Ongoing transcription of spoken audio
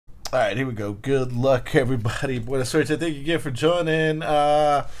All right, here we go. Good luck, everybody. Buena suerte. Thank you again for joining.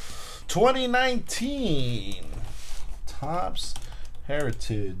 2019 Topps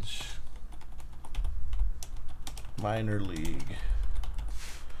Heritage Minor League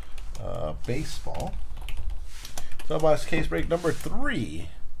Baseball. Softbox case break number 3.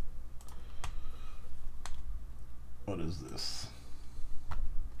 What is this?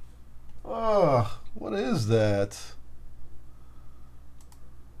 Oh, what is that?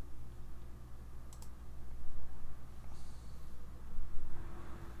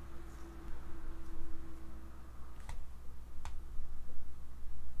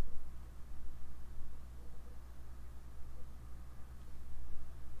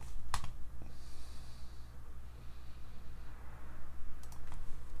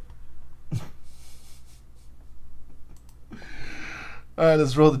 All right,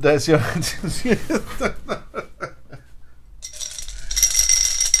 let's roll the dice. I got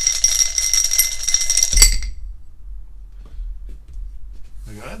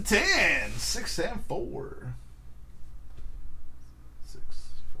a 10, 6 and 4. 6,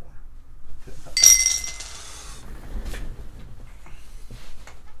 4.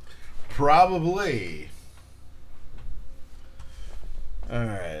 Probably. All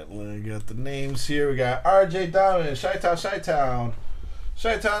right, we got the names here. We got RJ Donovan, Chi-Town,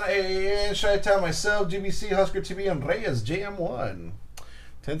 Chi-Town AAN, Chi-Town myself, GBC, Husker TV, and Reyes JM1.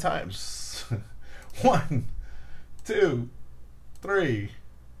 10 times. 1, 2, 3,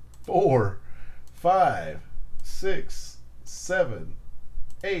 4, 5, 6, 7,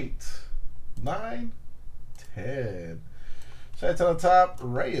 8, 9, 10. Chi-Town on top,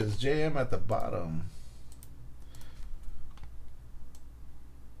 Reyes JM at the bottom.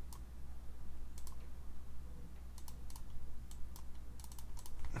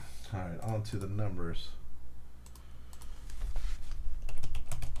 All right, on to the numbers.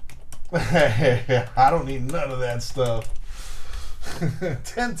 I don't need none of that stuff.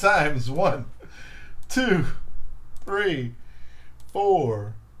 10 times. 1, 2, 3,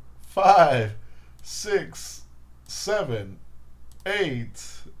 4, 5, 6, 7, 8,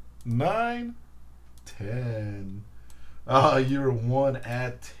 9, 10. Oh, you're 1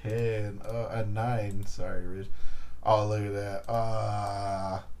 at 10. At 9. Sorry, Rich. Oh, look at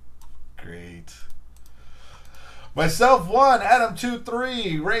that. Great. Myself 1, Adam 2,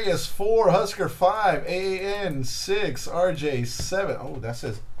 3, Reyes 4, Husker 5, AAN 6, RJ 7. Oh, that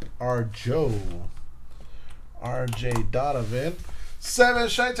says RJ Donovan 7,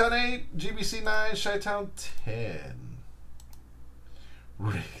 Chi-Town 8, GBC 9, Chi-Town 10.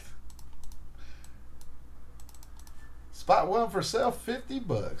 Rick. Spot 1 for sale,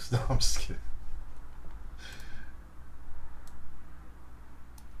 $50. No, I'm just kidding.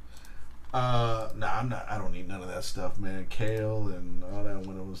 No, I'm not. I don't need none of that stuff, man. Kale and all that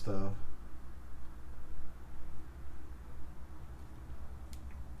wonderful stuff.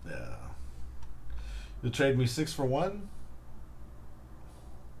 Yeah. You'll trade me 6 for 1?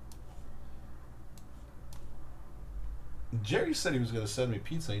 Jerry said he was going to send me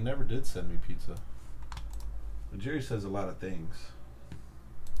pizza. He never did send me pizza. But Jerry says a lot of things.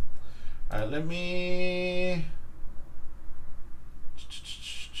 All right, let me...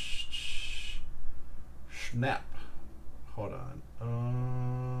 Snap. Hold on.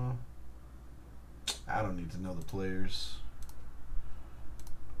 I don't need to know the players.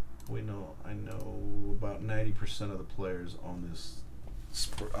 I know about 90% of the players on this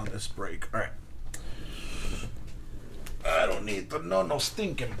break. All right. I don't need to know no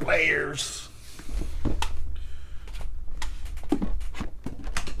stinking players.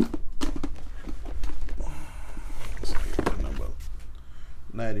 Let's see, I know about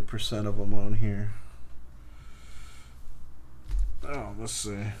 90% of them on here. Oh, let's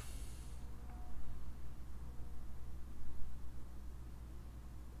see.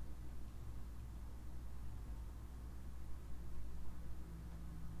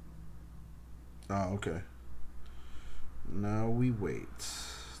 Oh, okay. Now we wait.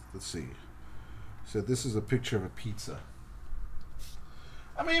 Let's see. So this is a picture of a pizza.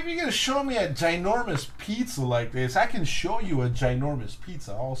 I mean, if you're gonna show me a ginormous pizza like this, I can show you a ginormous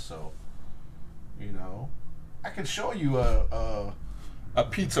pizza also. You know, I can show you a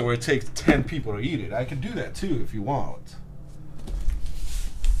pizza where it takes 10 people to eat it. I can do that too if you want.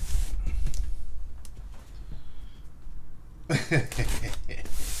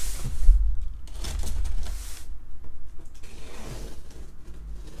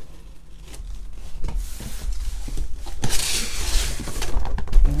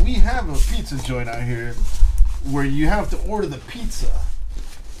 We have a pizza joint out here where you have to order the pizza.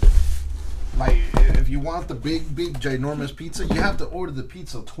 Like, if you want the big, ginormous pizza, you have to order the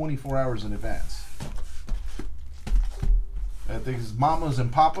pizza 24 hours in advance. I think it's Mama's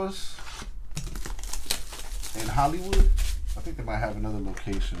and Papa's in Hollywood. I think they might have another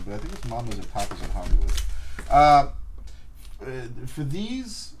location, but I think it's Mama's and Papa's in Hollywood. For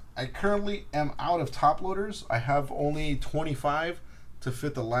these, I currently am out of top loaders. I have only 25 to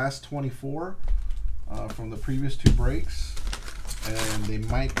fit the last 24 from the previous 2 breaks. And they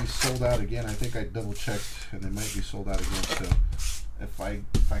might be sold out again. I think I double checked, and they might be sold out again. So if I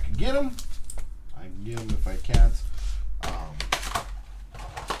can get them, I can get them. If I can't,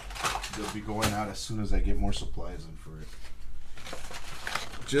 they'll be going out as soon as I get more supplies in for it.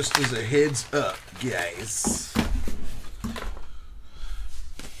 Just as a heads up, guys.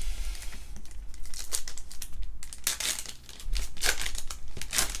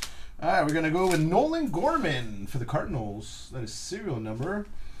 All right, we're going to go with Nolan Gorman for the Cardinals. That is serial number.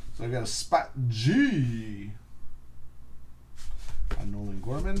 So I got a spot G on Nolan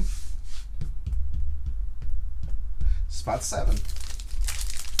Gorman. Spot 7.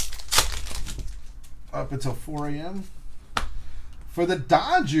 Up until 4 a.m. For the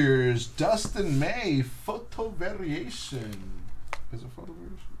Dodgers, Dustin May, photo variation. Is it photo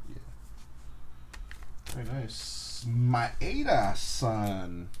variation? Yeah. Very nice.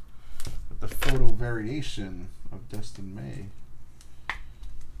 Maeda-san. The photo variation of Dustin May.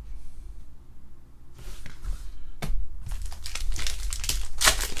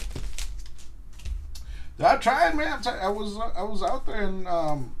 I tried, man. I was out there and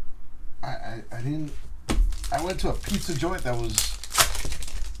I didn't. I went to a pizza joint that was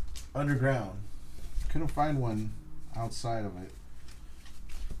underground. Couldn't find one outside of it.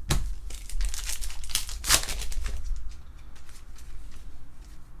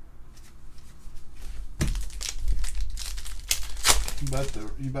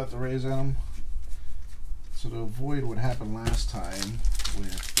 You about to raise at him? So to avoid what happened last time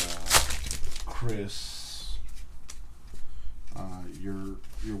with Chris, your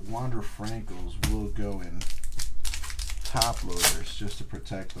Wander Francos will go in top loaders just to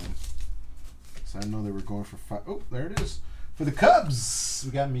protect them. So I know they were going for 5. Oh, there it is. For the Cubs,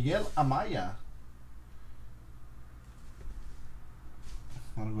 we got Miguel Amaya.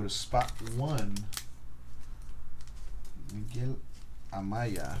 I'm gonna go to spot 1. Miguel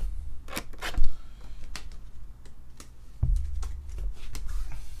Amaya.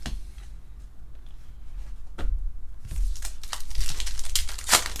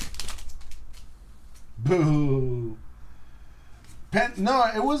 Boo. No,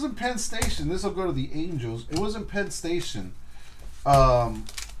 it wasn't Penn Station. This will go to the Angels. It wasn't Penn Station. I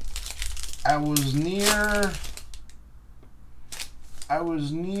was near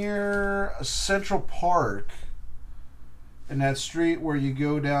Central Park. In that street where you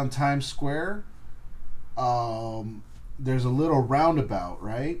go down Times Square, there's a little roundabout,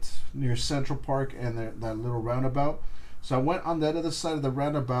 right? Near Central Park and that little roundabout. So I went on that other side of the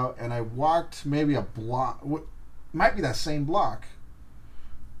roundabout and I walked maybe a block. Might be that same block.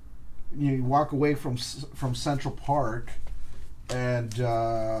 You walk away from Central Park and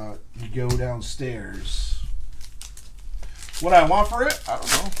you go downstairs. What I want for it? I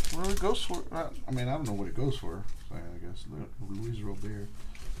don't know. What it goes for? I mean, I don't know what it goes for. I guess Luis Robert.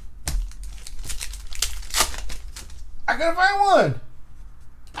 I couldn't find one.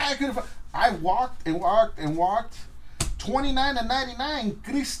 I walked and walked and walked. $29.99.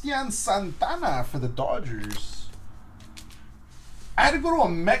 Cristian Santana for the Dodgers. I had to go to a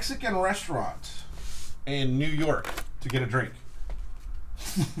Mexican restaurant in New York to get a drink.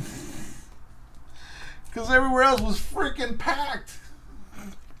 Because everywhere else was freaking packed.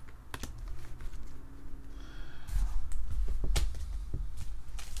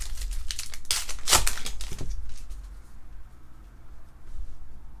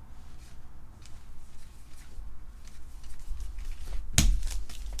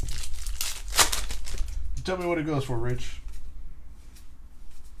 Tell me what it goes for, Rich.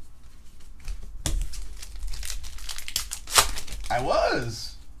 I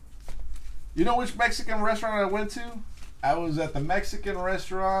was. You know which Mexican restaurant I went to? I was at the Mexican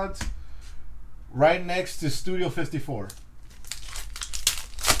restaurant right next to Studio 54.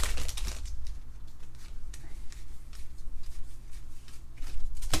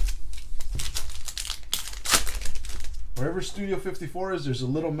 Wherever Studio 54 is, there's a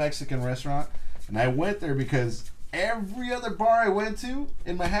little Mexican restaurant. And I went there because every other bar I went to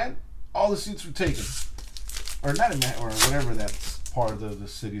in Manhattan, all the seats were taken. Or not in Manhattan, or whatever that part of the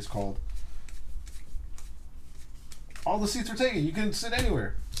city is called. All the seats were taken. You couldn't sit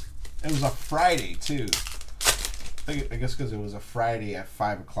anywhere. It was a Friday, too. I guess because it was a Friday at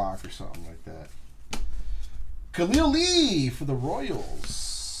 5 o'clock or something like that. Khalil Lee for the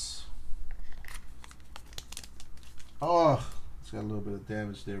Royals. Oh, it's got a little bit of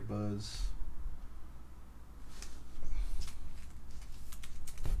damage there, Buzz.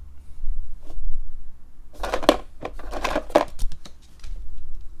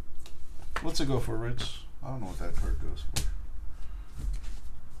 What's it go for, Rich? I don't know what that card goes for.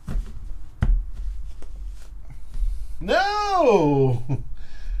 No!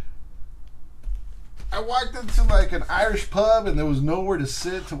 I walked into like an Irish pub and there was nowhere to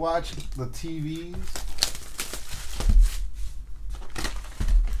sit to watch the TVs.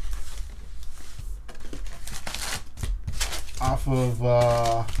 Off of,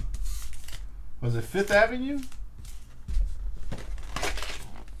 was it 5th Avenue?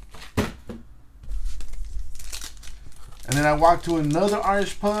 And then I walked to another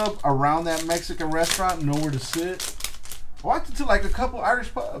Irish pub around that Mexican restaurant, nowhere to sit. I walked into like a couple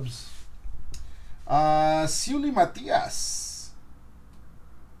Irish pubs. Ciuli Matias.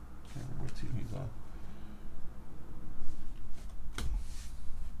 Can't remember what team he's on.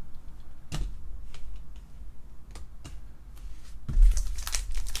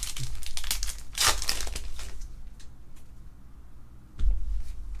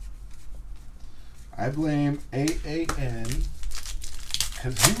 I blame AAN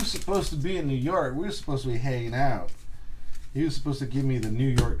because he was supposed to be in New York. We were supposed to be hanging out. He was supposed to give me the New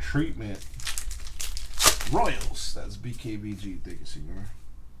York treatment. Royals. That's BKBG. Thank you, senor.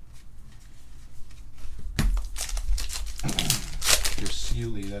 Here's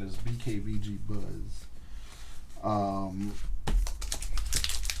Sealy. That is BKBG Buzz. And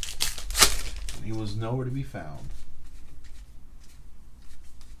he was nowhere to be found.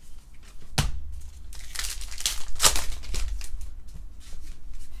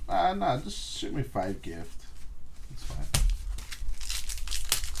 Nah, just shoot me 5 gift. That's fine.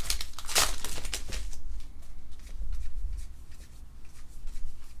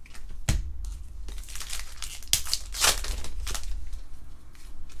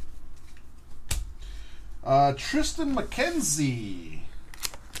 Tristan McKenzie.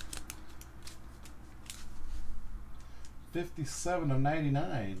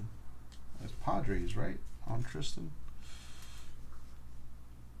 57/99. That's Padres, right? On Tristan.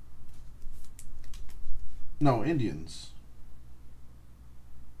 No, Indians.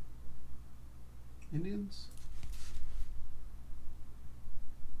 Indians?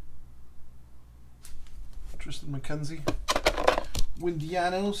 Tristan McKenzie.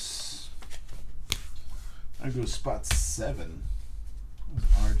 Windianos. I go spot 7.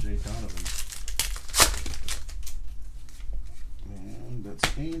 RJ Donovan. And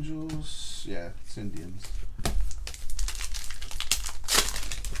that's Angels. Yeah, it's Indians.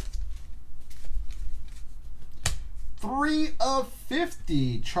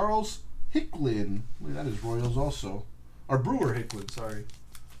 $3/50. Charles Hicklin. Look, that is Royals also. Or Brewer Hicklin, sorry.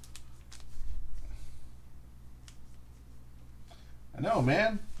 I know,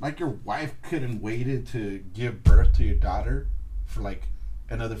 man. Like your wife couldn't waited to give birth to your daughter for like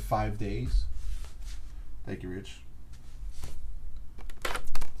another 5 days. Thank you, Rich.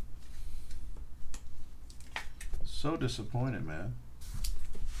 So disappointed, man.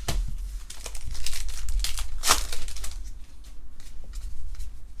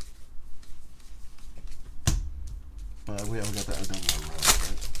 We haven't got that done in a row, right?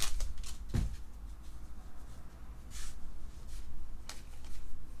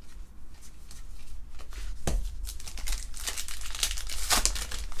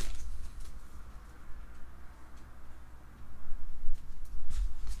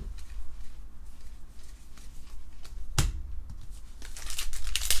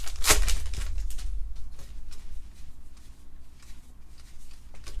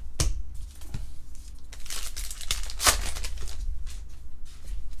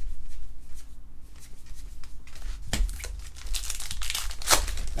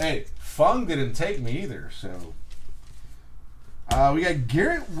 Hey, Fung didn't take me either, so. We got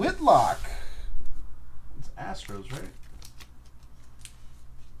Garrett Whitlock. It's Astros, right?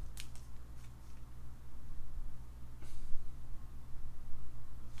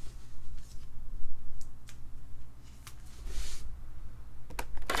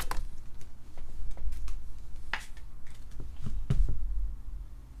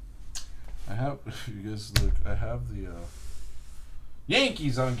 I have, if you guys look, I have the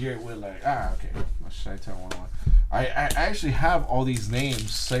Yankees on Garrett Whitlock. Ah, okay. Chi-Town 101. I actually have all these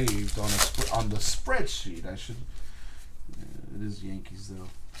names saved on the spreadsheet. I should. It is Yankees though.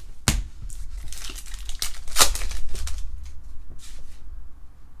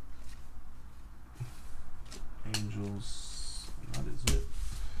 Angels. That is it.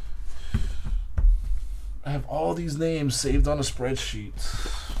 I have all these names saved on a spreadsheet.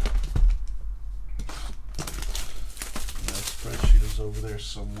 That spreadsheet is over there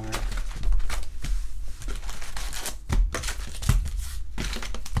somewhere.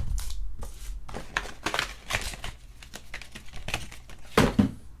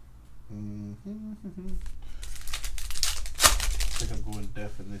 I think I'm going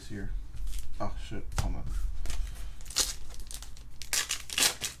deaf in this year. Oh shit, hold on.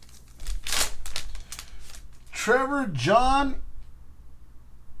 Trevor John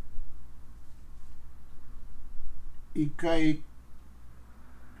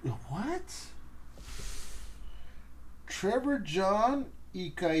what? Trevor John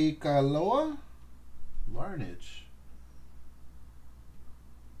Ikaikaloa Larnage.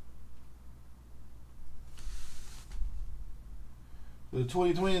 The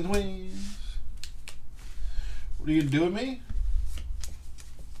 2020 and 20s. What are you gonna do with me?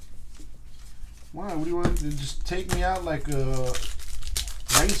 Why? What do you want to just take me out like a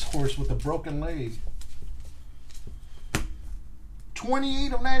racehorse with a broken leg?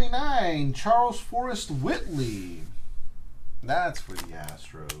 28 of 99, Charles Forrest Whitley. That's for the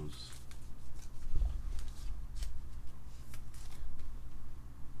Astros.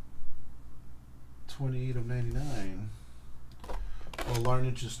 $28 of 99. Well,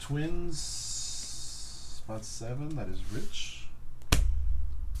 Larnage's Twins, spot 7. That is Rich.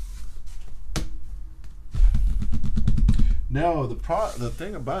 No, the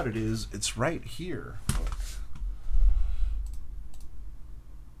thing about it is it's right here. Look.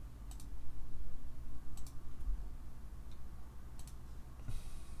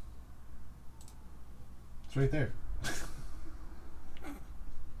 It's right there.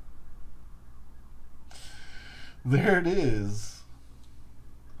 There it is.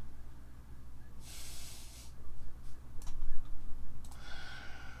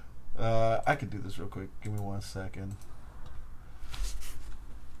 I could do this real quick. Give me 1 second.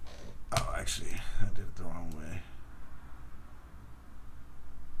 Oh, actually, I did it the wrong way.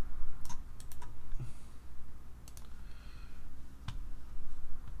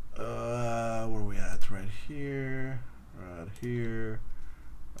 Where are we at? Right here, right here,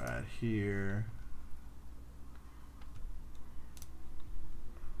 right here.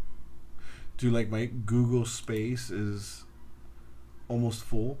 Dude, like my Google space is almost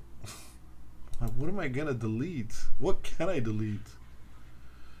full. Like, what am I gonna delete? What can I delete?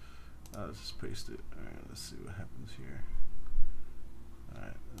 Let's just paste it. Alright, let's see what happens here.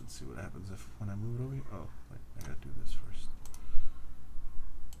 Alright, let's see what happens if when I move it over here. Oh, wait, I gotta do this first.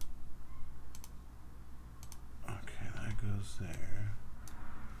 Okay, that goes there.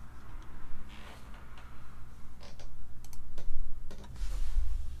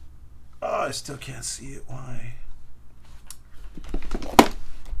 Oh, I still can't see it. Why?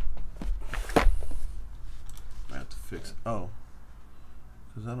 I have to fix it. Oh.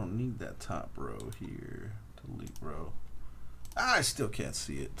 Because I don't need that top row here. Delete row. I still can't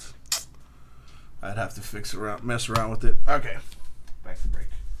see it. I'd have to fix it around, mess around with it. Okay. Back to break.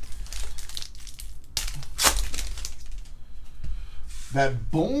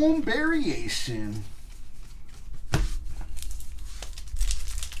 That bone variation.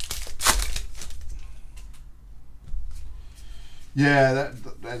 Yeah,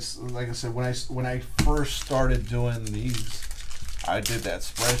 that's like I said, when I first started doing these, I did that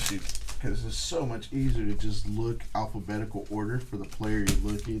spreadsheet because it's so much easier to just look alphabetical order for the player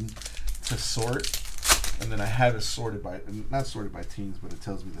you're looking to sort, and then I have it sorted by, not sorted by teams, but it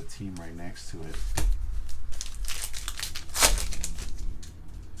tells me the team right next to it.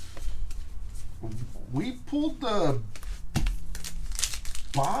 We pulled the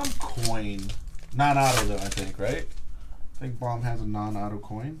bomb coin, non-auto though, I think, right? I think Bomb has a non-auto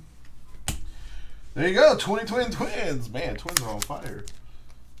coin. There you go, 2020 Twins. Man, Twins are on fire.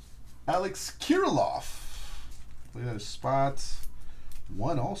 Alex Kirilloff. Look at that, spot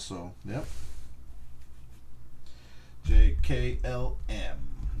 1 also. Yep. JKLM.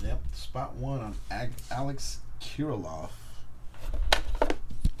 Yep, spot 1 on Alex Kirilloff.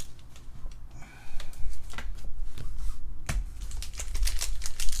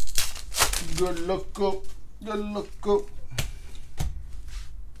 Good look up. Good look up.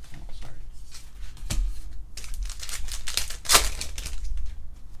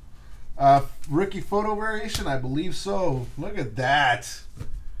 Rookie photo variation, I believe so. Look at that.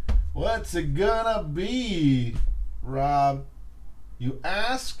 What's it gonna be, Rob? You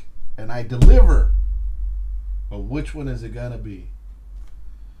ask and I deliver. But which one is it gonna be?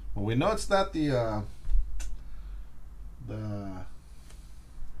 Well, we know it's not the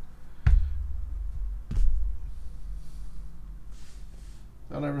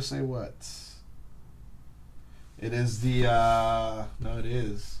don't ever say what. It is the no, it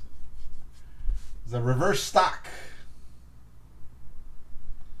is the reverse stock.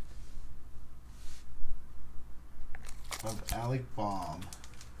 Of Alec Baum.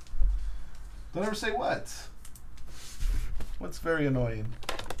 Don't ever say what. What's very annoying?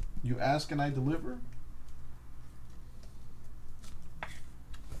 You ask and I deliver?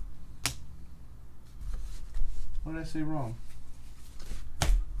 What did I say wrong?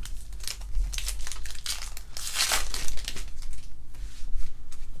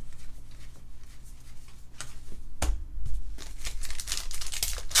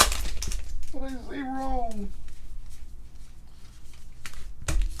 What did I say wrong?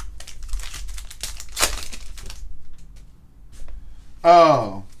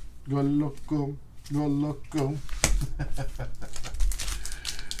 Oh, go loco, go loco.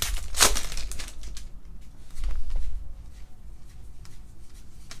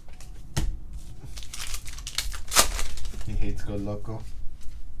 He hates go loco.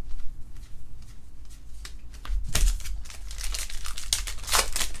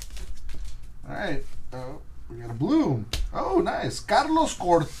 All right, we got a blue. Oh, nice, Carlos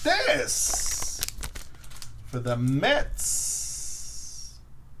Cortez for the Mets.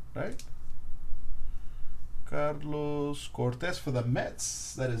 Right? Carlos Cortez for the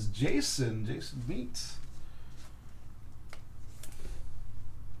Mets. That is Jason Meat.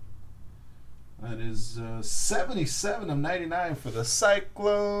 That is 77 of 99 for the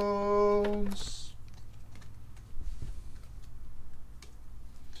Cyclones.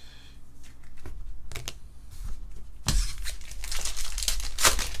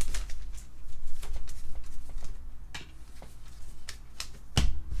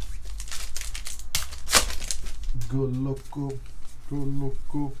 Go loco, go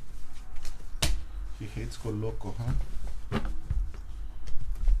loco. He hates go loco, huh?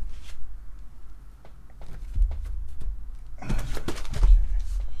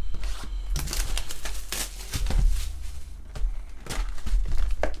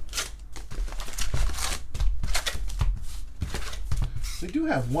 They do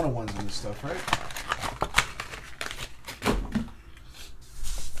have one-on-ones in this stuff, right?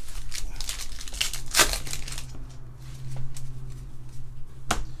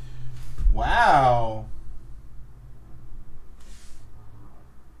 Wow.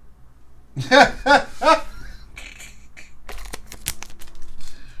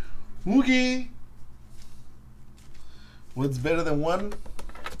 Moogie. What's better than 1?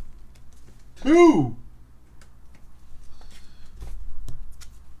 2.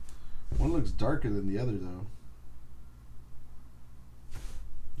 One looks darker than the other, though.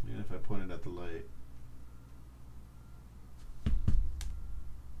 Even if I point it at the light.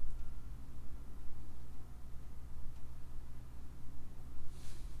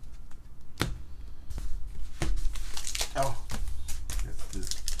 Oh, this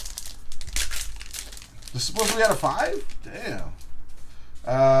supposedly out of 5? Damn.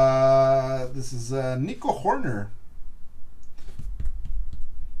 This is Nico Hoerner.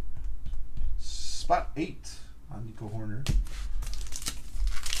 Spot 8 on Nico Hoerner.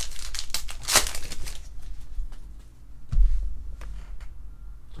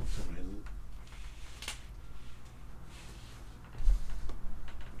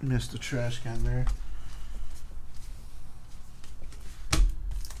 Missed the trash can there.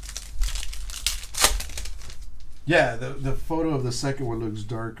 Yeah, the photo of the second one looks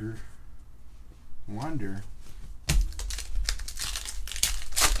darker. Wonder.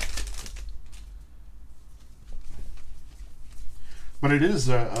 But it is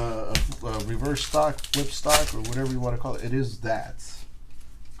a reverse stock, flip stock, or whatever you want to call it. It is that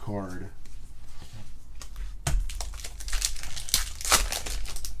card.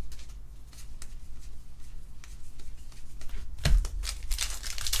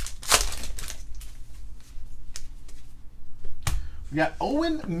 We got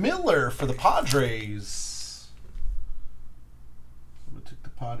Owen Miller for the Padres. Someone took the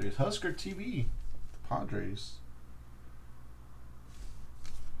Padres. Husker TV. The Padres.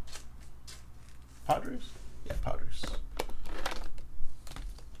 Padres? Yeah, Padres.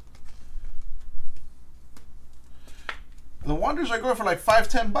 The Wanderers are going for like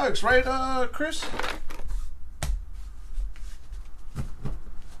 $5-10, right, Chris?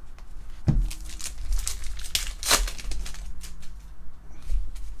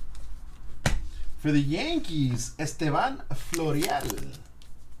 For the Yankees, Esteban Florial.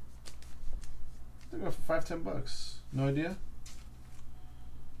 They're going for $5-10. No idea?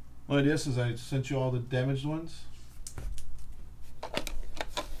 No idea since I sent you all the damaged ones.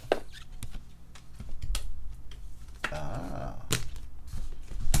 Ah.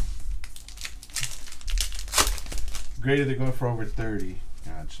 Graded, they're going for over 30.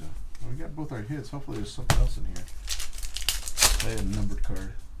 Gotcha. Well, we got both our hits. Hopefully there's something else in here. Play a numbered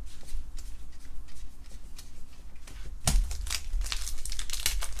card.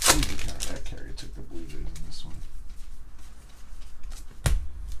 That carrier took the Blue Jays in this one.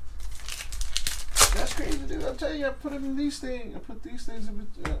 That's crazy, dude. I'll tell you, I put them in these things. I put these things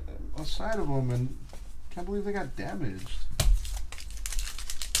aside of them, and can't believe they got damaged.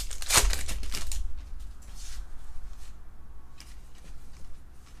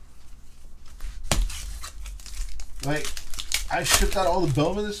 Like, I shipped out all the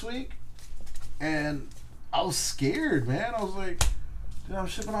Bowman this week, and I was scared, man. I was like, dude, I'm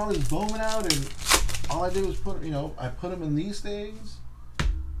shipping all this Bowman out, and all I did was put, I put them in these things.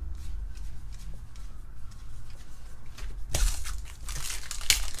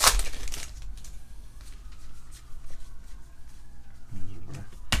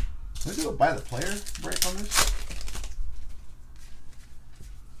 Can I do a by the player break on this?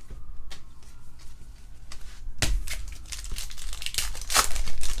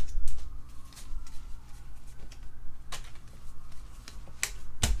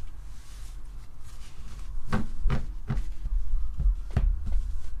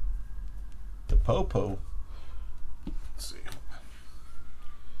 Popo. Let's see.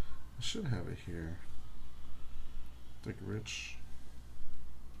 I should have it here. Dick Rich.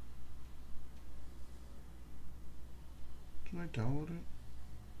 Did I download it?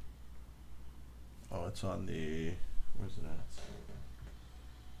 Oh, it's on the. Where's it at?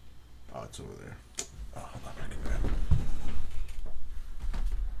 Oh, it's over there. Oh, hold on, I can grab it.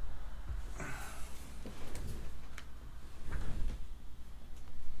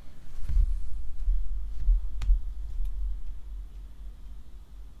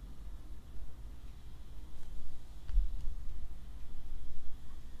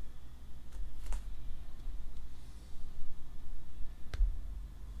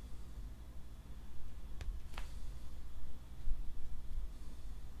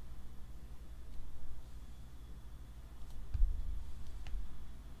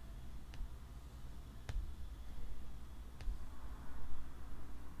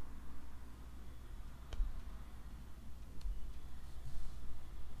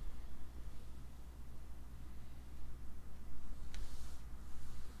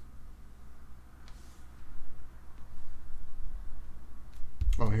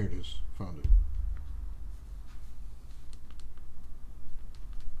 Oh, here it is. Found it.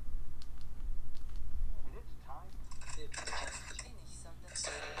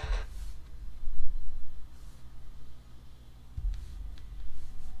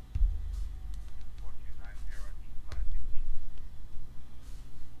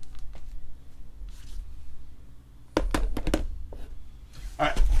 All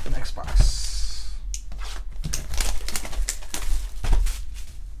right, next box.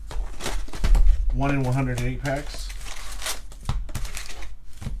 1 in 108 packs.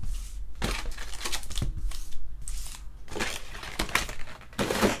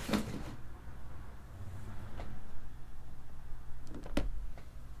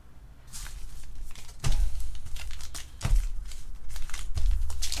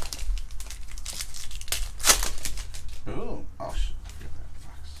 Boom. Oh, shit. Look at that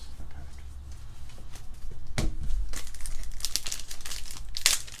box. That pack.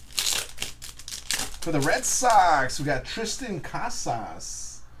 For the Red Sox, we got Tristan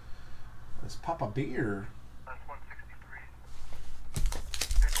Casas. Let's pop a beer. That's 163.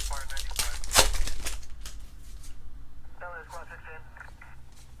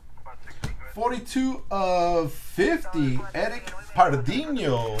 42 of 50. Eric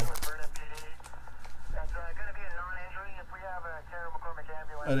Pardinho.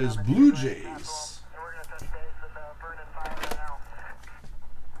 That is Blue Jays.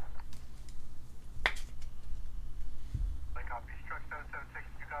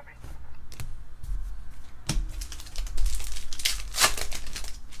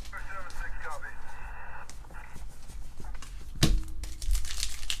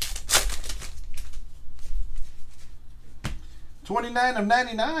 $29 of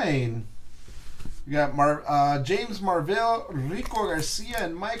 99. We got James Marvell, Rico Garcia,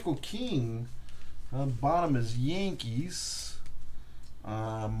 and Michael King. On the bottom is Yankees.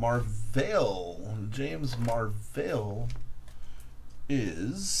 Marvell, James Marvell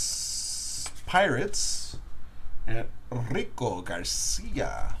is Pirates, and Rico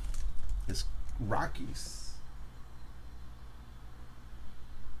Garcia is Rockies.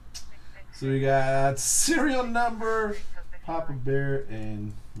 So we got serial number, Papa Bear,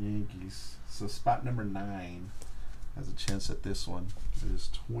 and Yankees. So spot number 9 has a chance at this one. It is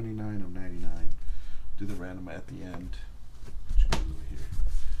 29 of 99. do the random at the end. Which goes over here.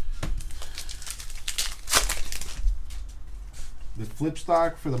 The flip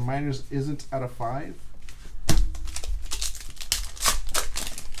stock for the minors isn't out of 5.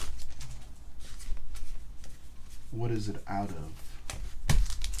 What is it out of?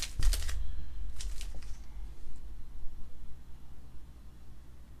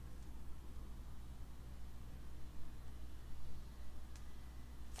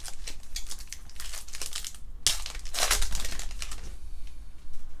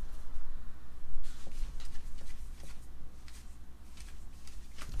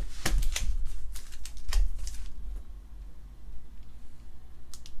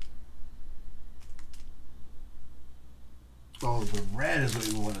 Oh, the red is what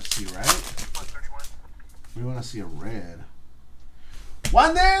we want to see, right? 131. We want to see a red.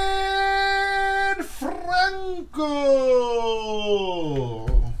 Wander Franco!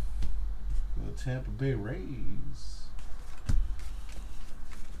 The Tampa Bay Rays.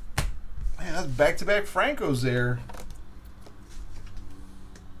 Man, that's back-to-back Francos there.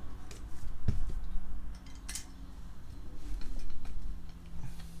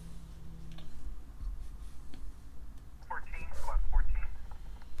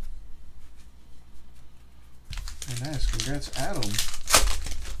 Nice, congrats, Adam.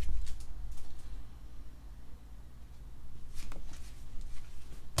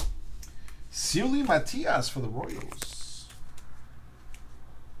 Ciuli Matias for the Royals.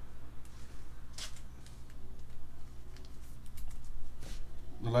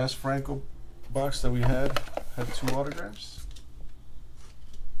 The last Franco box that we had 2 autographs.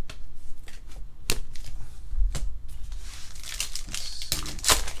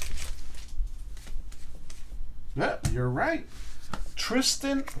 Yeah, you're right.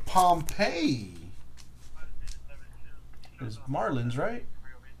 Tristan Pompey. It's Marlins, right?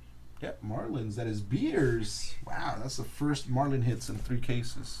 Yep, Marlins. That is Beers. Wow, that's the first Marlin hits in 3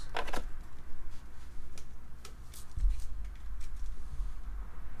 cases.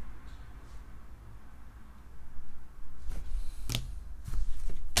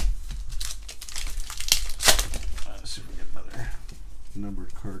 Let's see if we get another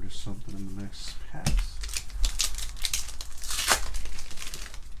numbered card or something in the next packs.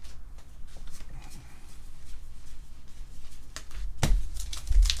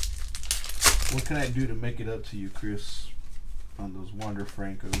 What can I do to make it up to you, Chris, on those Wander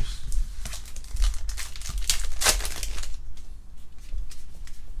Francos?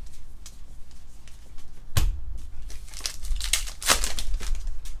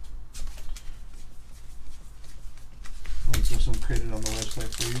 I'll throw some credit on the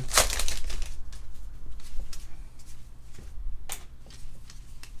website for you.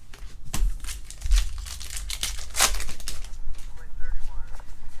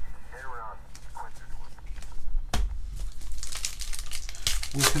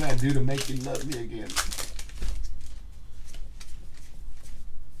 What can I do to make you love me again?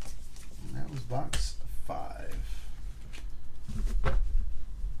 And that was box 5.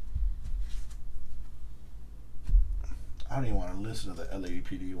 I don't even want to listen to the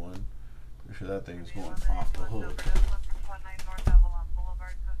LAPD one. Pretty sure that thing is going off the hook.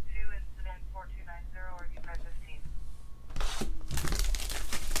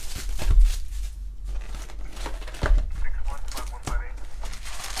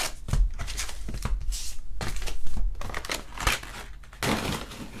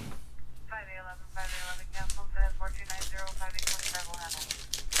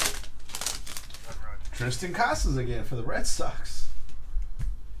 Tristan Casas again for the Red Sox.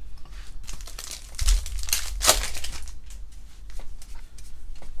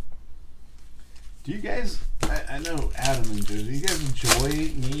 Do you guys, I know Adam enjoys, do you guys enjoy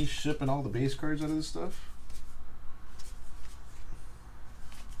me shipping all the base cards out of this stuff?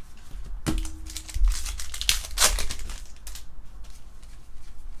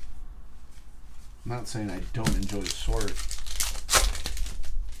 I'm not saying I don't enjoy the sort,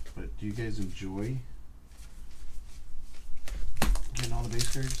 but do you guys enjoy getting all the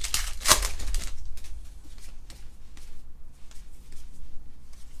base cards?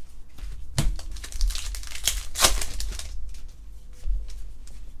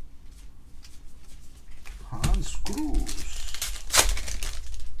 Hans Cruz.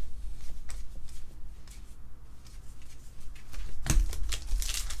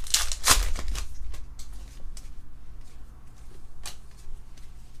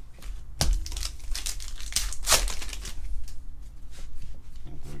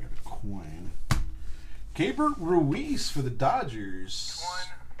 Gabriel Ruiz for the Dodgers.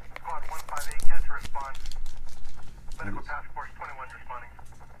 Squad 158, can't respond. Medical task force 21 responding.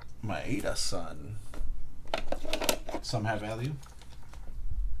 Maeda-san. Some have value.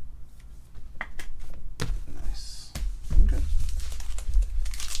 Nice. Okay.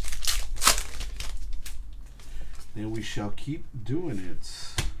 Then we shall keep doing it.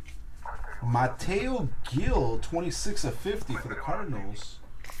 Mateo Gil, 26 of 50 for the Cardinals.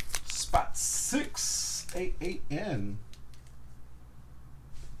 Spot 688N.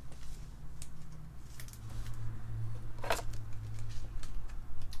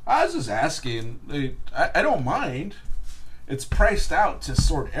 I was just asking. I don't mind. It's priced out to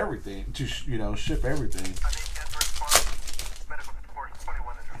sort everything, to ship everything.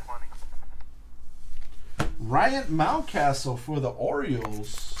 Ryan Mountcastle for the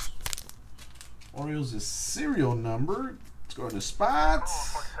Orioles. Orioles is serial number. Let's go to spot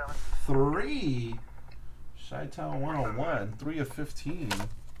 3. Chi-Town 101, 3 of 15. LA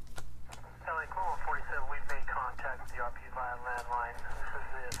Cool 47, we've made contact with the RP via landline.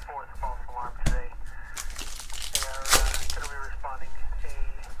 This is the 4th false alarm today. They are going to be responding a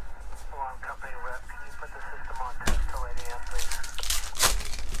alarm company rep. Can you put the system on test till 8 a.m., please?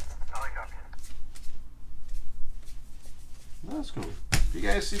 I copy. That's cool. If you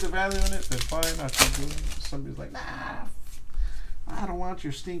guys see the value in it, then fine. I'll keep doing it. Somebody's like, nah, I don't want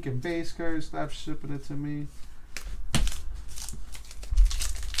your stinking base card. Stop shipping it to me.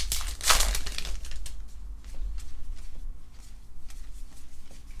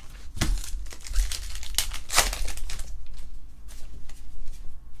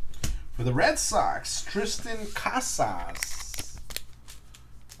 For the Red Sox, Tristan Casas.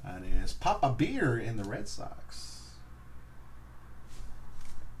 That is Papa Beer in the Red Sox.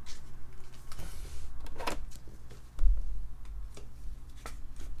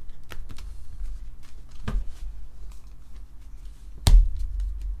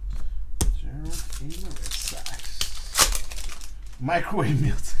 Gerald in the Red Sox. Microwave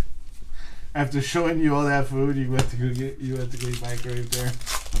meals. After showing you all that food, you went to go get microwave there.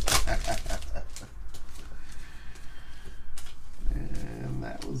 And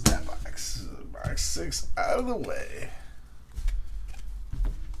that was that box. Box 6 out of the way.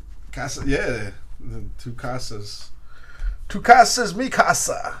 Casa, yeah. The two Casas. Two Casas, mi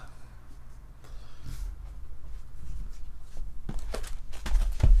casa.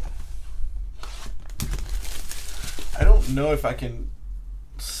 I don't know if I can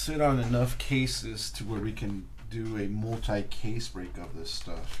sit on enough cases to where we can do a multi-case break of this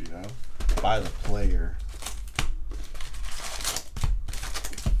stuff, by the player.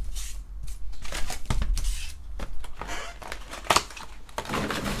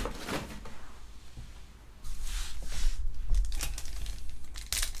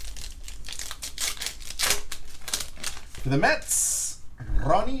 For the Mets,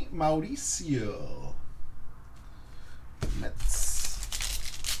 Ronnie Mauricio. Mets.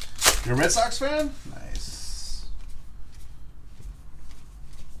 You're a Red Sox fan? Nice.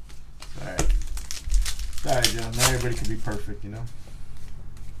 Alright. Alright, John. Not everybody can be perfect,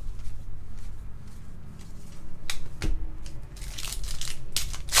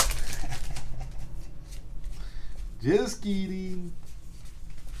 Just kidding.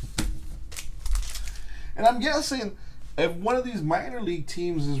 And I'm guessing if one of these minor league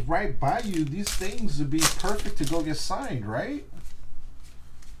teams is right by you, these things would be perfect to go get signed, right?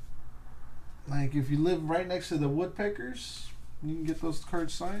 Like if you live right next to the Woodpeckers, you can get those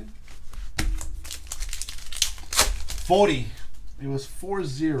cards signed. 40. It was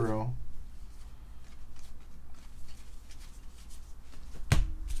 4-0.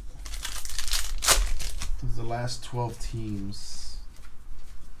 This is the last 12 teams.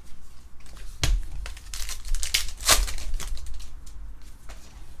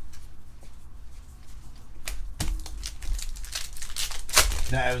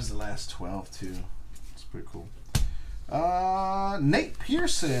 That was the last 12 too. It's pretty cool. Nate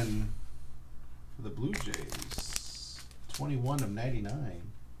Pearson for the Blue Jays. 21 of 99.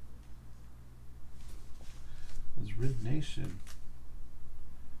 That's Rid Nation.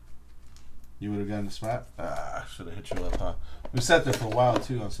 You would have gotten a spot? I should have hit you up, huh? We sat there for a while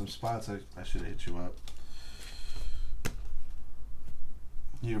too on some spots. I should have hit you up.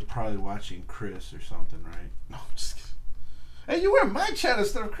 You're probably watching Chris or something, right? No, I'm just kidding. Hey, you were in my chat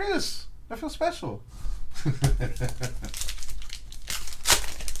instead of Chris. I feel special.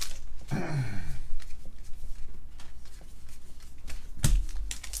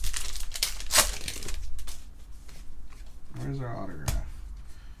 Where's our autograph?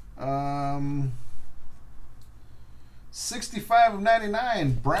 65 of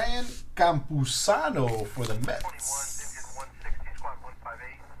 99. Brian Campusano for the Mets.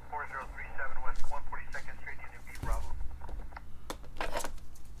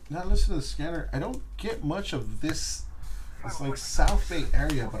 Now listen to the scanner. I don't get much of this It's like South Bay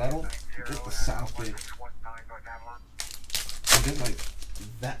area, but I don't get the South Bay. I get like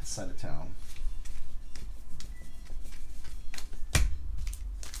that side of town.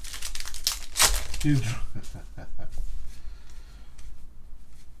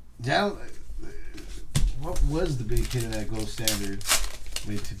 Yeah, what was the big hit of that gold standard? I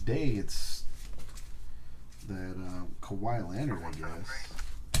mean, today it's that Kawhi Leonard, I guess.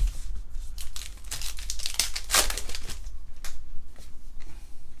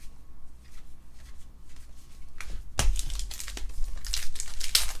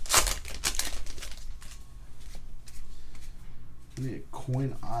 Give me a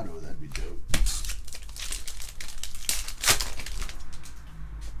coin auto, that'd be dope.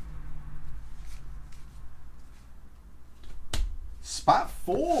 Spot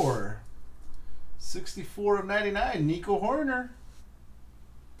 4. 64 of 99. Nico Horner.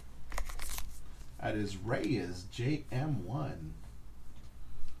 That is Reyes JM1.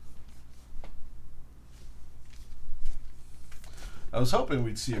 I was hoping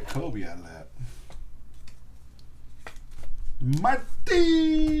we'd see a Kobe out of that. Marty.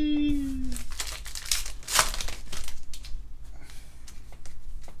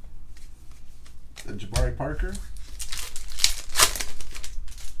 The Jabari Parker.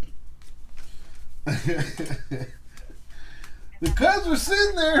 The Cubs were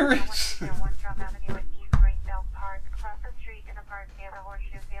sitting there, Rich.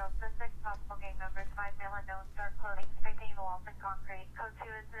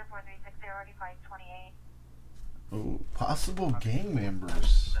 Oh, possible gang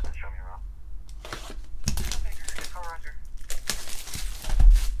members.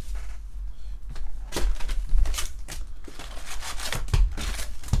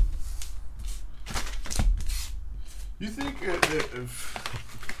 You think if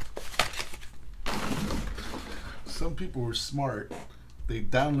some people were smart, they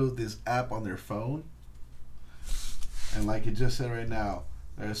download this app on their phone, and like it just said right now,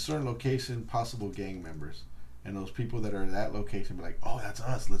 there's a certain location, possible gang members, and those people that are at that location be like, oh, that's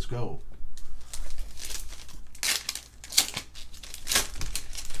us, let's go.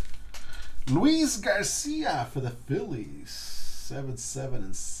 Luis Garcia for the Phillies,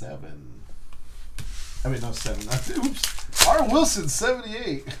 7-7-7. I mean, not 7. Oops. R. Wilson,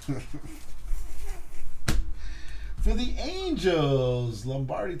 78. For the Angels,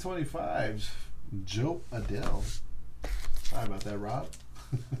 Lombardi 25s. Joe Adele. Sorry about that, Rob.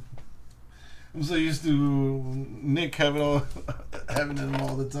 I'm so used to Nick having them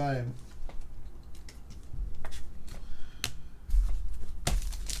all the time.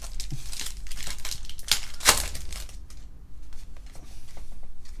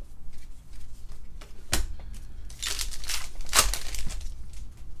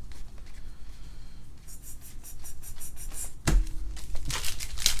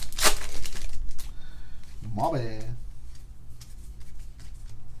 Mobby.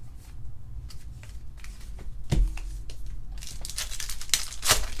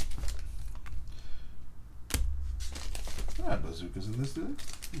 Not bazookas in this, do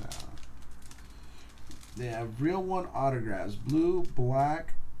they? No. They have real one autographs. Blue,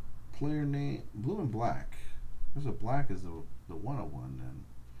 black, player name. Blue and black. There's a black is the 101 then.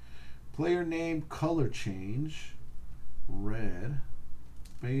 Player name, color change. Red.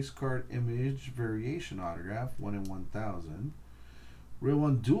 Base card image variation autograph, 1 in 1,000. Real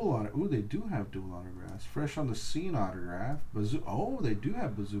one dual autograph. Ooh, they do have dual autographs. Fresh on the scene autograph. Oh, they do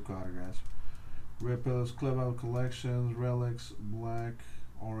have bazooka autographs. Red Pillows, Clubhouse Collections, Relics, black,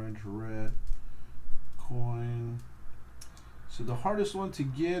 orange, red, coin. So the hardest one to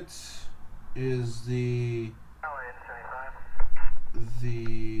get is the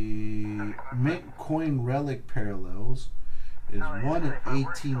mint coin relic parallels. Is 1 in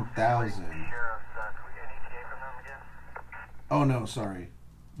 18,000. Oh no, sorry.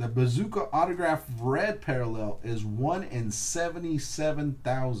 The bazooka autograph red parallel is 1 in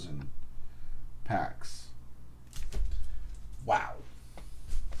 77,000 packs. Wow.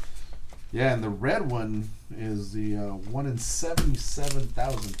 Yeah, and the red one is the 1 in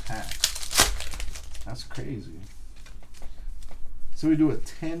 77,000 packs. That's crazy. So we do a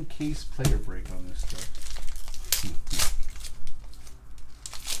 10 case player break on this stuff.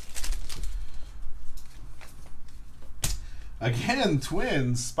 Again,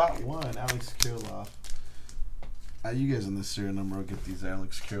 Twins, spot 1, Alex Kirilloff. You guys in this serial number will get these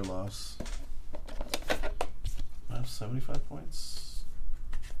Alex Kirilloffs. I have 75 points.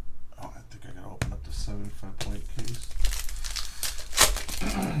 Oh, I think I gotta open up the 75 point case.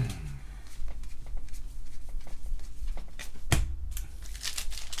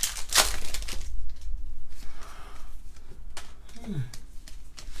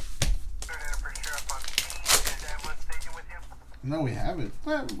 No, we haven't.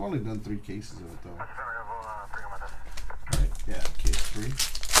 Well, we've only done 3 cases of it, though. That's fair. We'll bring them with us. Right? Yeah, case 3.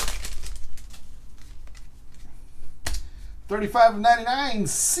 35/99,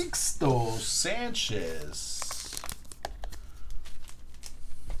 Sixto Sanchez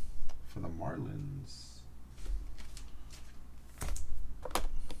for the Marlins.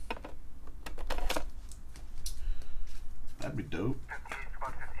 That'd be dope. 58,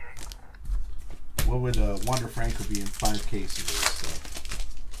 spot 58. What would Wander Franco be in 5 cases of this stuff?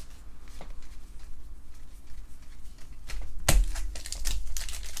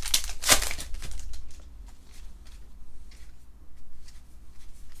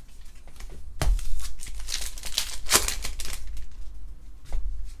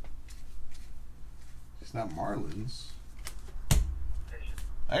 It's not Marlins.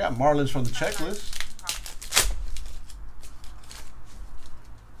 I got Marlins from the checklist.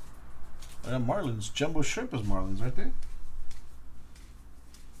 I got Marlins. Jumbo Shrimp is Marlins, right there.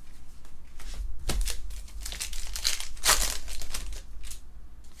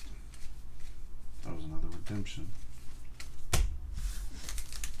 That was another redemption.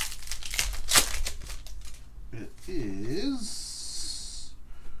 It is.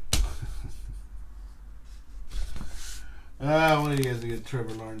 One of you guys to get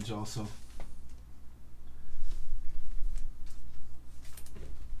Trevor Lawrence also.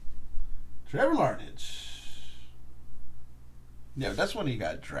 Trevor Lawrence. Yeah, that's when he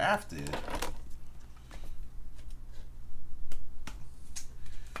got drafted.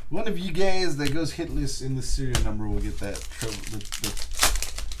 One of you guys that goes hitless in the serial number will get that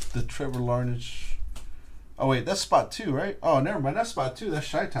the Trevor Lawrence. Oh wait, that's spot 2, right? Oh, never mind. That's spot 2. That's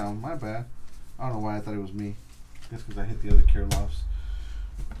Chi-Town. My bad. I don't know why I thought it was me. That's because I hit the other Kirilloffs.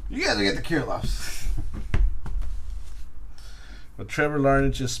 You guys will get the Kirilloffs. But Trevor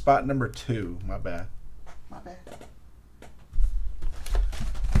Lawrence is spot number 2. My bad. My bad.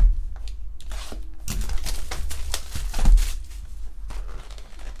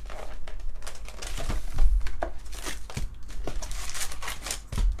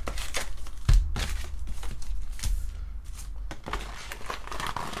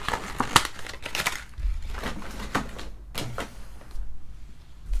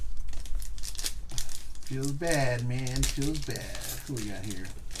 Feels bad, man. Feels bad. Who we got here?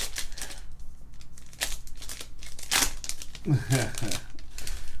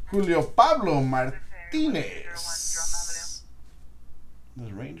 Julio Pablo Martinez.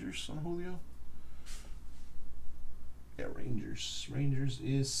 There's Rangers on Julio. Yeah, Rangers. Rangers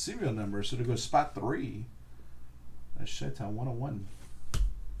is serial number, so to go spot 3. That's Chi-Town 101.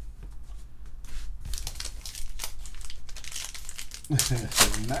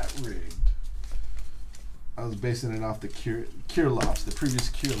 Not rigged. I was basing it off the Kirilloffs, the previous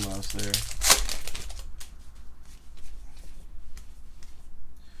Kirilloffs there.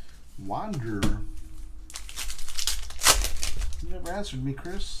 Wander. You never answered me,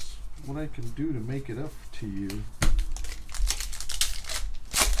 Chris. What I can do to make it up to you.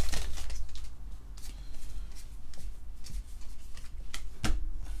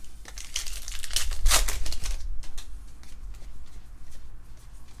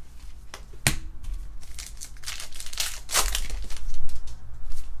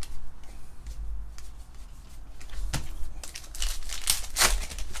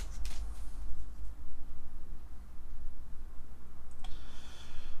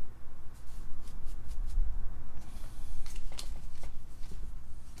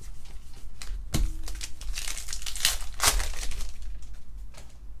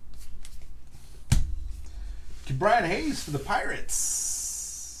 Brian Hayes for the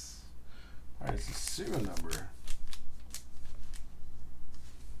Pirates. Pirates is serial number.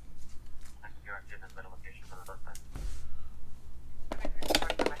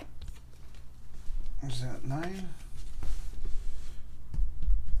 Is that 9?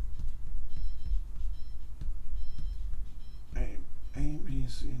 A, B,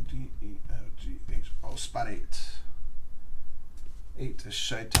 C, D, E, F, G, H. Oh, spot 8. 8 is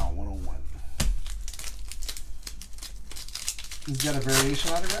Chi-Town 101. He's got a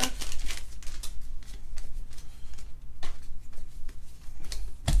variation autograph.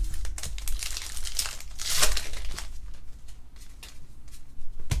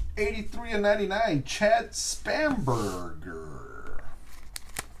 $83.99, Chad Spamberger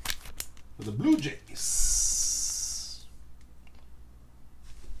for the Blue Jays.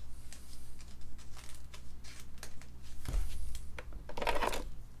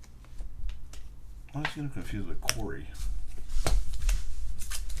 I was getting confused with Corey.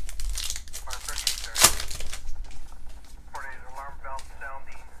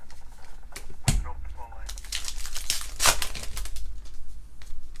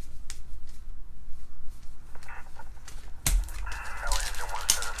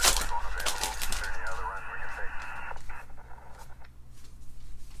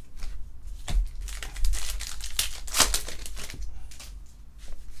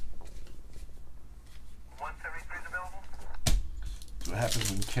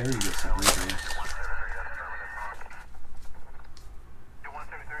 Carey gets a blue base.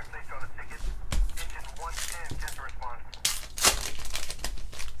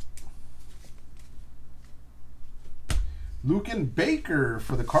 Lucan Baker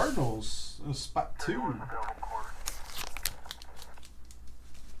for the Cardinals. Spot 2.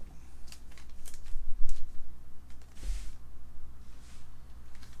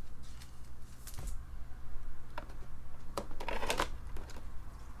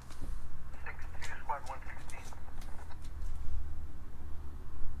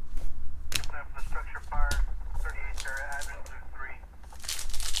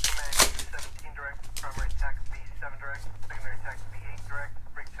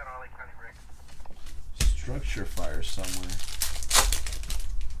 Structure fire somewhere.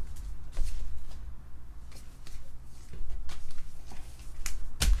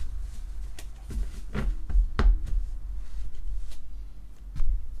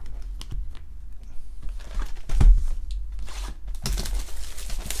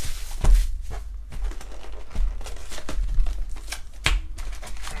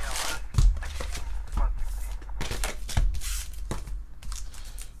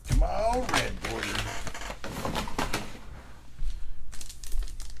 Come on, red border.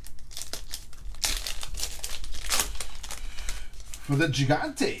 For the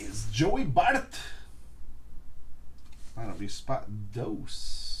Gigantes, Joey Bart. That'll be spot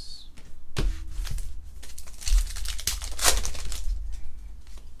dose.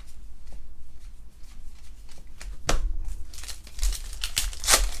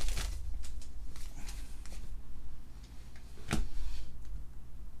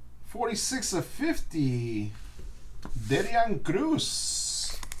 $46/50. Derian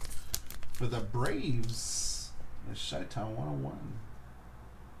Cruz for the Braves. That's Chi-Town 101.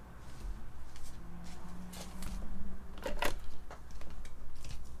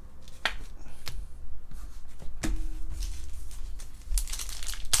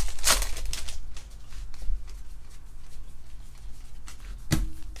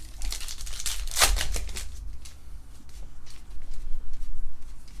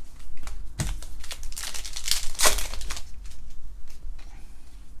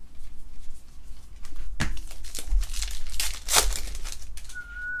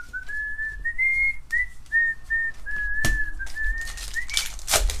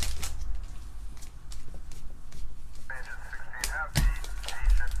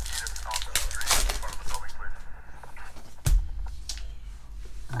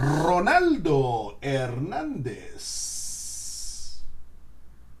 Ronaldo Hernandez.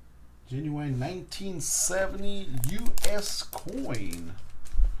 Genuine 1970 U.S. coin.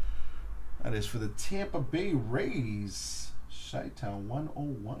 That is for the Tampa Bay Rays. Chi-Town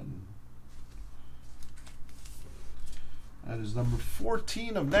 101. That is number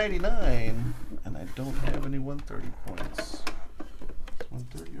 14/99. And I don't have any 130 points.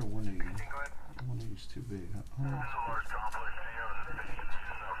 130 or 180? 180 is too big. Huh? Oh.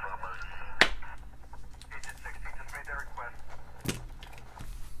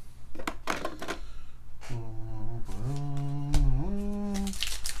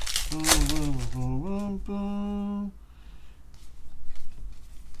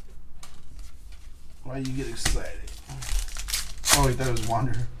 Why you get excited? Oh, wait, that was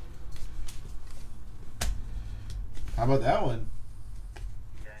Wander. How about that one?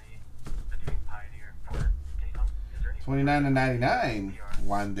 $29.99.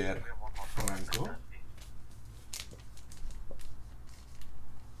 Wander Franco.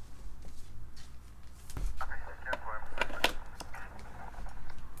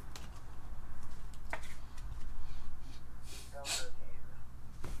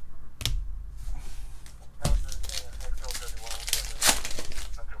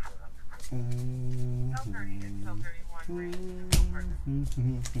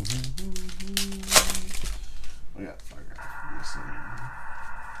 Oh yeah, okay.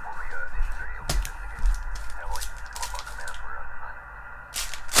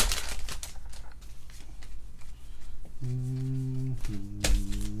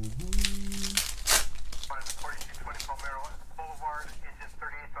 Boulevard, engine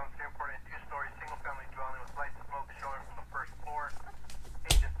 38 on Stanford, and two-story single-family dwelling with light smoke showing from the first floor.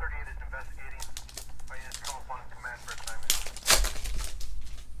 Agent 38 is investigating. I just come upon command for assignment.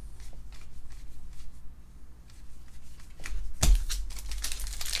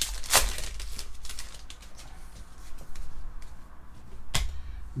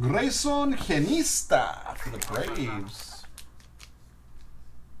 Grayson Genista for the Braves.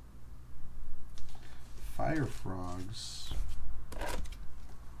 Fire Frogs.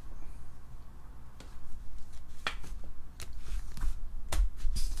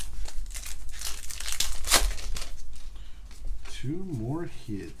 2 more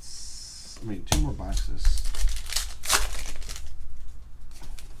hits. I mean, 2 more boxes.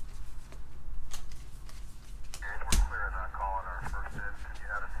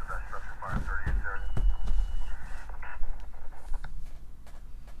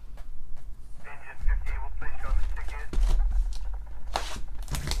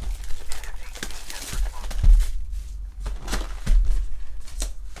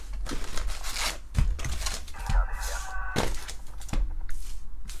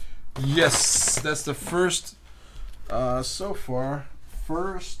 Yes, that's the first so far.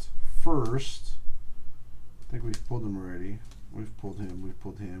 First. I think we've pulled him already. We've pulled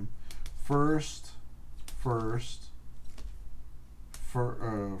him. First.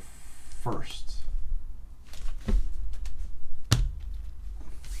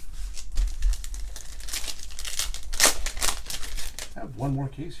 I have one more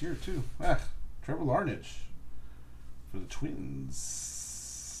case here too. Trevor Larnage for the Twins.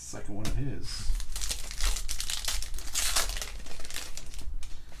 Second one of his.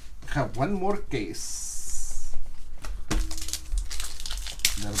 Have one more case.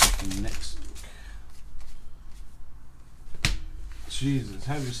 That'll be the next week. Jesus,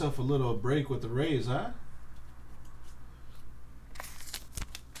 have yourself a little break with the Rays, huh?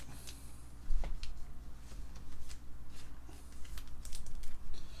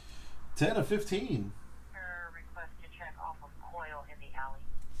 Ten of 15. Request to check off of coil in the alley.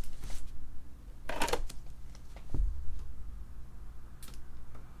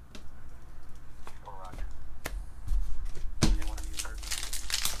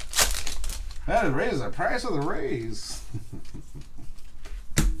 That is raise the price of the Rays.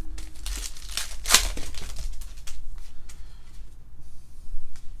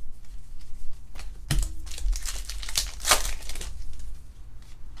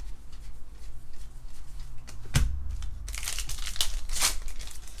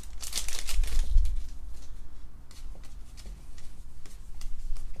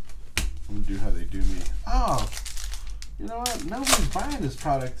 I'm gonna do how they do me. Oh, you know what? Nobody's buying this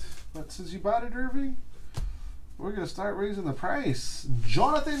product. But since you bought it, Irving, we're going to start raising the price.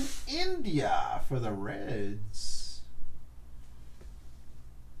 Jonathan India for the Reds.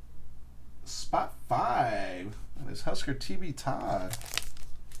 Spot 5. That is Husker TB Todd.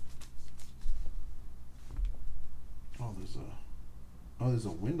 Oh, there's a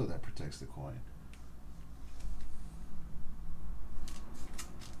window that protects the coin.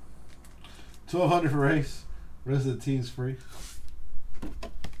 $1,200 for race. Rest of the team's free.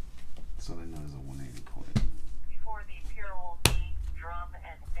 So they know there's a 180 point. Before the Pure meat, drum,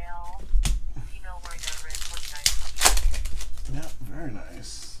 and nail, female wearing a red 49. Yeah, very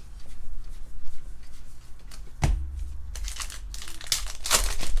nice.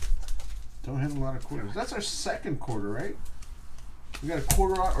 Don't hit a lot of quarters. That's our second quarter, right? We got a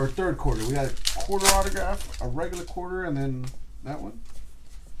quarter or third quarter. We got a quarter autograph, a regular quarter, and then that one.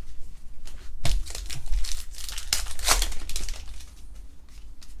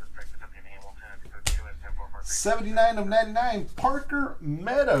 79 of 99, Parker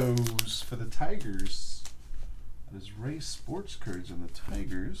Meadows for the Tigers. That is Race Sports Cards on the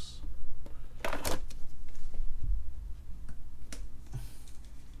Tigers.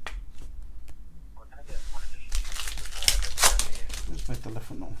 Where's my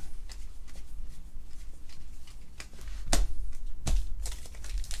telephone?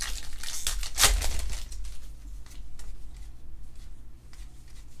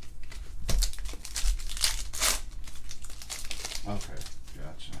 Okay,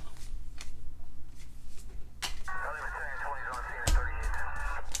 gotcha.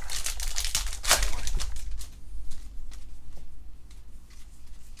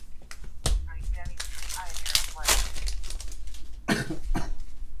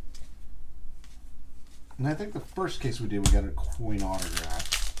 And I think the first case we did, we got a coin autograph.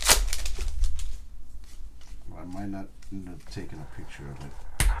 I might not end up taking a picture of it.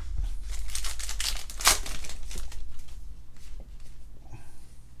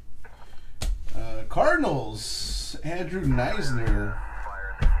 Cardinals, Andrew Neisner.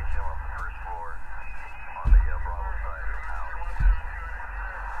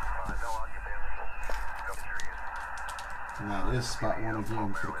 And that is spot 1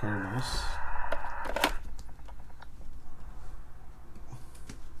 again for the Cardinals.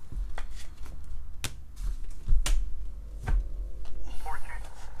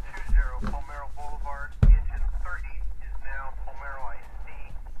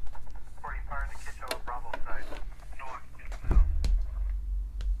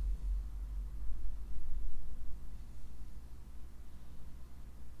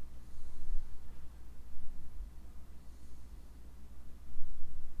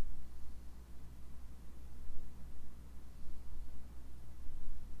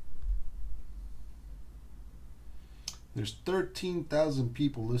 There's 13,000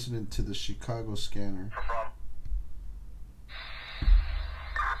 people listening to the Chicago Scanner. No problem.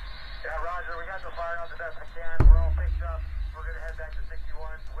 Yeah, Roger, we got the fire out the best we can. We're all fixed up. We're going to head back to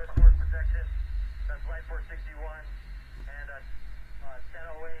 61 with force protection. That's light force 61 and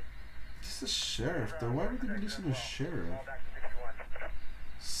 1008. This is sheriff, though. Why would they be listening to sheriff? All back to 61.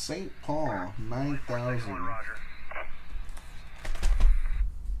 St. Paul, 9,000. Roger.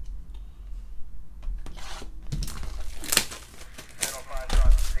 1005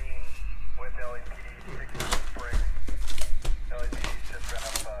 cross the scene with LAPD 60 Springs. LAPD's just been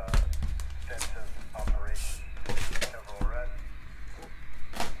up extensive operation. Several arrests.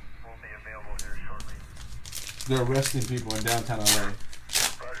 Will be available here shortly. They're arresting people in downtown LA.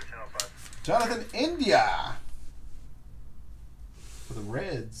 Roger, 1005. Jonathan India for the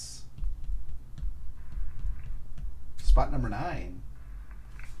Reds. Spot number 9.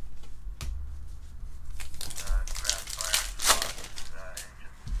 Grass fire,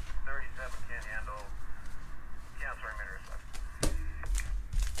 engine 37 can't handle. Cancel remitters left.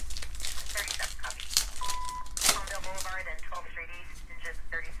 37 copy. Palmdale Boulevard and 12th Street East, engine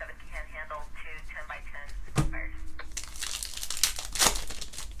 37 can handle 2 10x10 spot fires.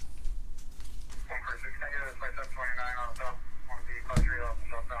 146 negative, 5729 on the top. 1B, call 3 off the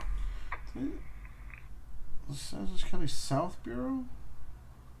southbound. Los Angeles County South Bureau?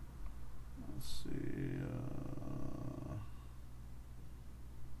 Let's see.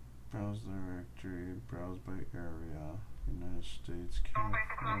 Browse directory, browse by area, United States,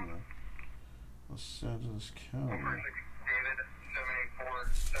 California, Los Angeles County. 146 David,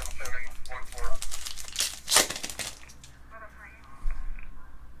 784-7714.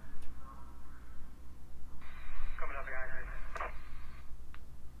 Coming up behind you.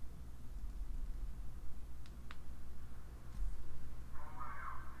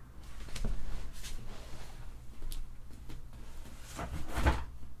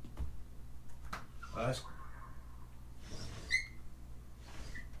 That's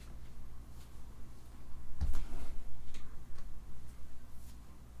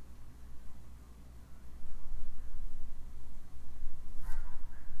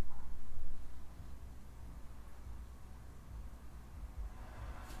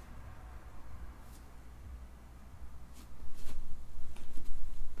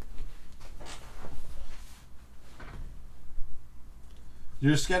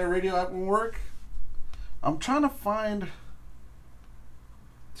your scanner radio app won't work? I'm trying to find.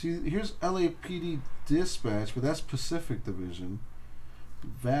 See, here's LAPD dispatch, but that's Pacific Division.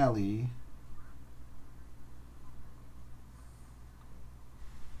 Valley.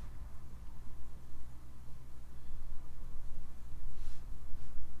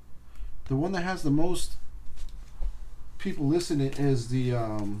 The one that has the most people listening is the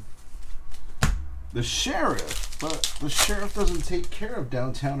sheriff, but the sheriff doesn't take care of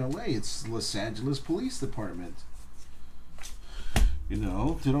downtown LA. It's Los Angeles Police Department. You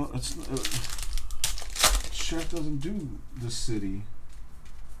know, they don't. It's sheriff doesn't do the city.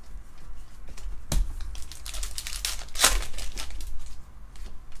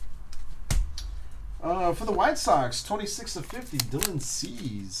 For the White Sox, 26 of 50, Dylan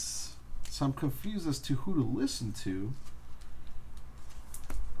Cease. So I'm confused as to who to listen to.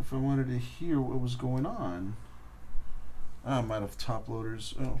 If I wanted to hear what was going on. I might have top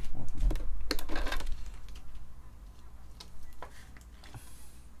loaders. Oh, well,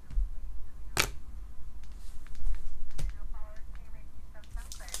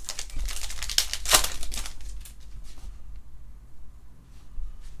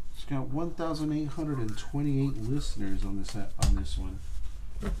 it's got 1,828 listeners on this one.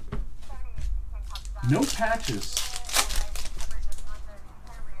 No patches.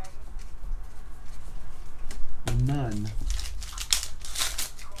 None.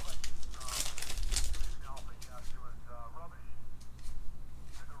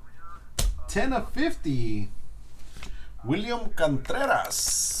 10 of 50. William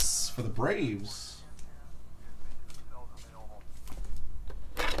Contreras for the Braves.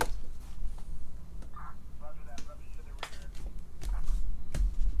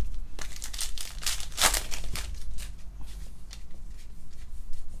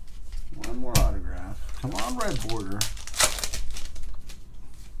 One more autograph. Come on, red border.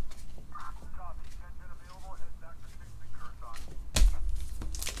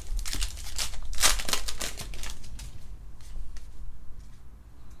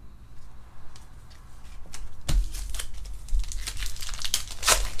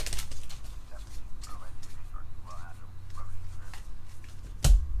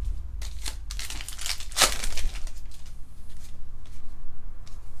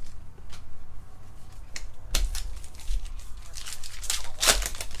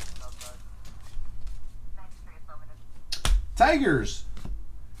 Tigers.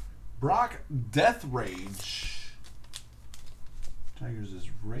 Brock Death Rage. Tigers is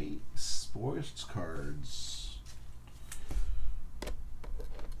rate sports cards.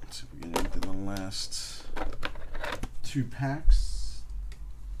 Let's see if we get anything in the last 2 packs.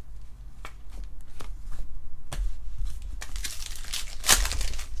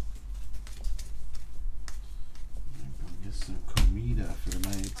 Get some comida for the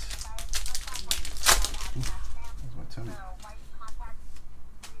night. That's my tummy.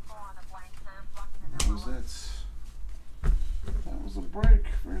 That was it. That was a break.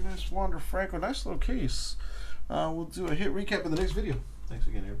 Very nice Wander Franco. Nice little case. We'll do a hit recap in the next video. Thanks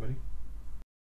again, everybody.